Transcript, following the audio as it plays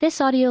This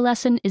audio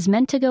lesson is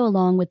meant to go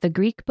along with the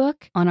Greek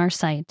book on our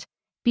site.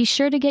 Be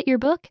sure to get your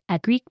book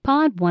at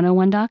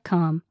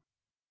GreekPod101.com.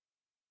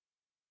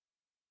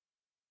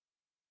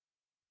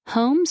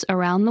 Homes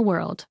around the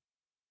world.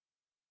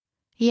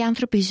 Οι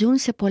άνθρωποι ζουν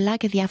σε πολλά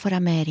και διάφορα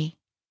μέρη.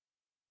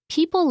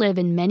 People live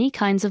in many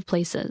kinds of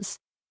places.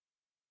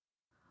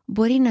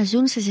 Μπορεί να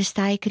ζουν σε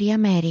ζεστά ή κρύα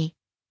μέρη.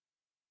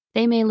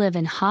 They may live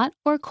in hot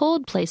or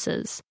cold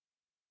places.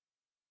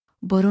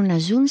 Μπορούν να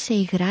ζουν σε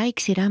υγρά ή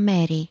ξηρά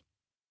μέρη.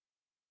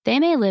 They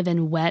may live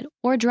in wet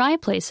or dry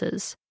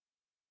places.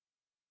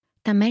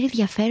 Τα μέρη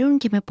διαφέρουν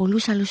και με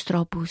πολλούς άλλους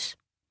τρόπους.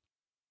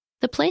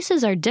 The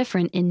places are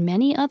different in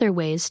many other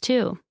ways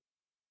too.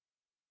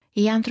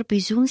 Οι άνθρωποι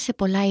ζουν σε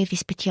πολλά είδη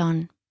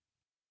σπιτιών.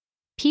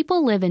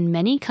 People live in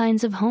many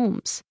kinds of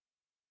homes.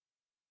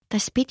 Τα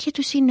σπίτια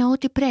τους είναι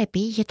ό,τι πρέπει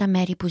για τα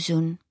μέρη που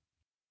ζουν.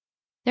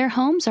 Their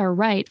homes are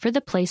right for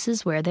the places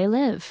where they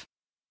live.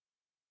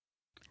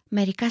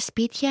 Μερικά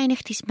σπίτια είναι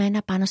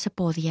χτισμένα πάνω σε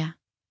πόδια.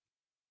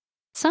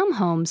 Some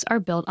homes are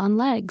built on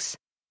legs.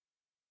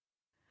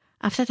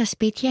 Αυτά τα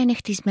σπίτια είναι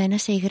χτισμένα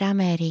σε υγρά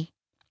μέρη.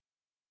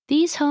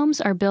 These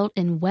homes are built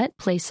in wet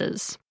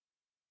places.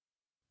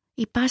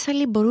 Οι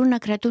πάσαλοι μπορούν να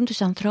κρατούν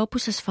τους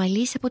ανθρώπους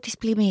ασφαλείς από τις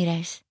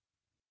πλημμύρες.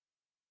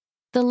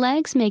 The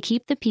legs may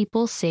keep the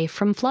people safe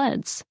from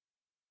floods.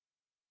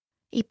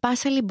 Οι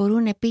πάσαλοι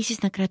μπορούν επίσης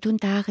να κρατούν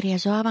τα άγρια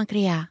ζώα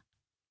μακριά.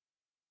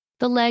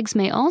 The legs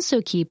may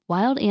also keep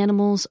wild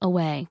animals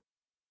away.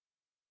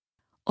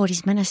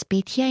 Ορισμένα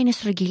σπίτια είναι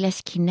στρογγυλές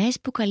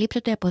σκηνές που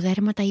καλύπτονται από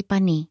δέρματα ή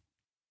πανί.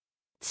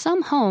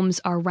 Some homes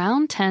are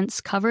round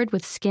tents covered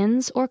with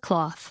skins or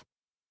cloth.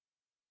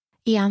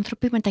 Οι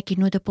άνθρωποι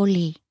μετακινούνται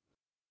πολύ.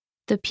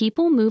 The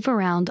people move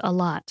around a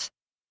lot.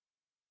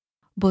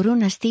 Μπορούν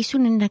να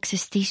στήσουν ή να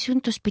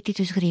ξεστήσουν το σπίτι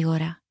τους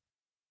γρήγορα.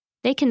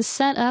 They can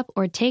set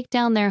up or take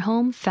down their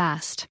home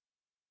fast.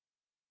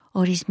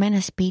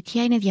 Ορισμένα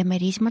σπίτια είναι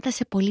διαμερίσματα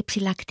σε πολύ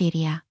ψηλά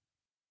κτίρια.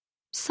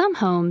 Some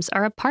homes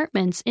are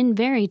apartments in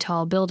very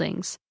tall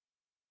buildings.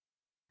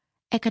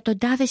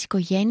 Εκατοντάδες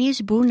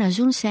οικογένειες μπορούν να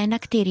ζουν σε ένα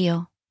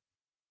κτίριο.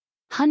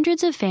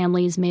 Hundreds of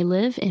families may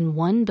live in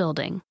one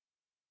building.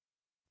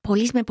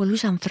 Πόλεις με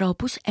πολλούς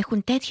ανθρώπους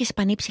έχουν τέτοιες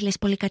πανύψηλες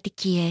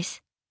πολυκατοικίες.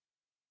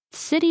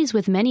 Cities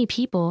with many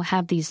people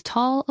have these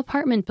tall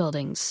apartment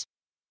buildings.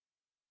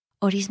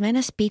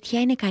 Ορισμένα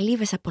σπίτια είναι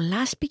καλύβες από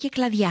λάσπη και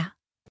κλαδιά.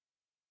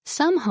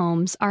 Some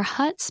homes are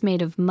huts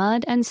made of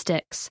mud and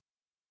sticks.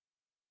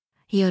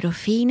 Η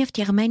οροφή είναι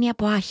φτιαγμένη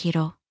από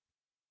άχυρο.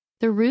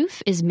 The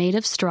roof is made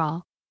of straw.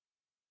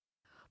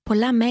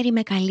 Πολλά μέρη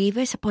με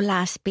καλύβες από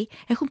λάσπη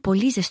έχουν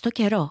πολύ ζεστό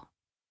καιρό.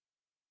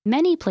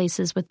 Many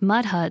places with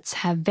mud huts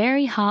have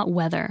very hot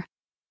weather.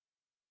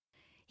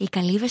 Οι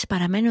καλύβες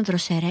παραμένουν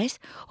δροσερές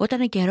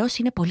όταν ο καιρός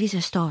είναι πολύ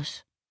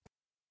ζεστός.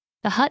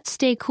 The huts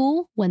stay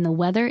cool when the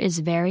weather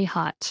is very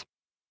hot.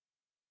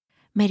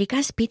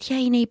 Μερικά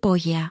σπίτια είναι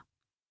υπόγεια.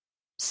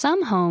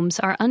 Some homes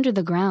are under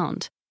the ground.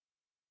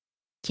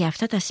 Και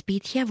αυτά τα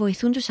σπίτια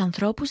βοηθούν τους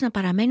ανθρώπους να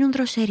παραμένουν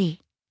δροσεροί.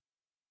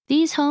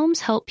 These homes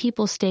help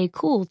people stay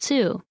cool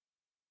too.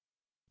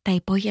 Τα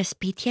υπόγεια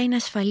σπίτια είναι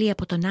ασφαλή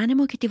από τον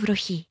άνεμο και τη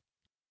βροχή.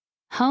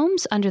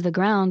 Homes under the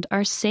ground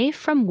are safe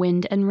from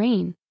wind and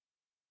rain.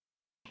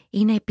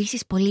 Είναι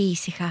επίσης πολύ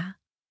ήσυχα.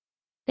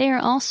 They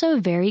are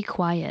also very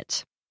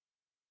quiet.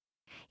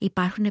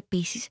 Υπάρχουν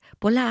επίσης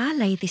πολλά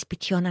άλλα είδη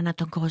σπιτιών ανά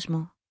τον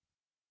κόσμο.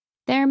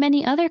 There are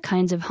many other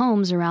kinds of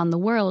homes around the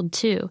world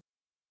too.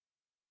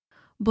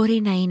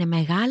 Μπορεί να είναι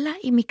μεγάλα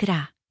ή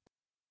μικρά.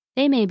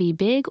 They may be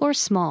big or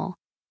small.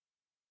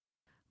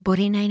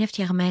 Μπορεί να είναι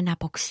φτιαγμένα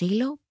από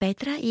ξύλο,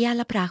 πέτρα ή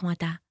άλλα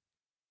πράγματα.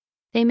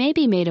 They may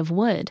be made of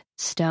wood,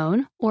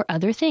 stone, or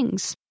other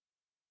things.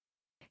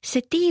 Σε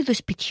τι είδους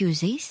σπιτιού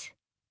ζεις?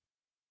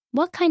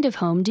 What kind of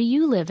home do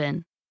you live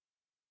in?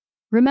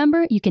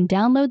 Remember, you can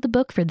download the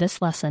book for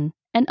this lesson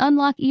and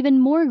unlock even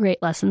more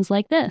great lessons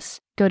like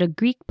this. Go to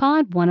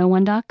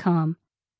GreekPod101.com.